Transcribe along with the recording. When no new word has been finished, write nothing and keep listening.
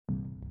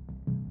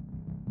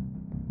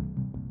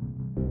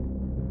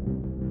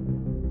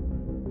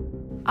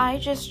I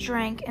just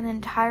drank an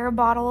entire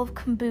bottle of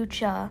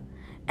kombucha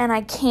and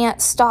I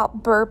can't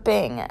stop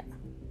burping.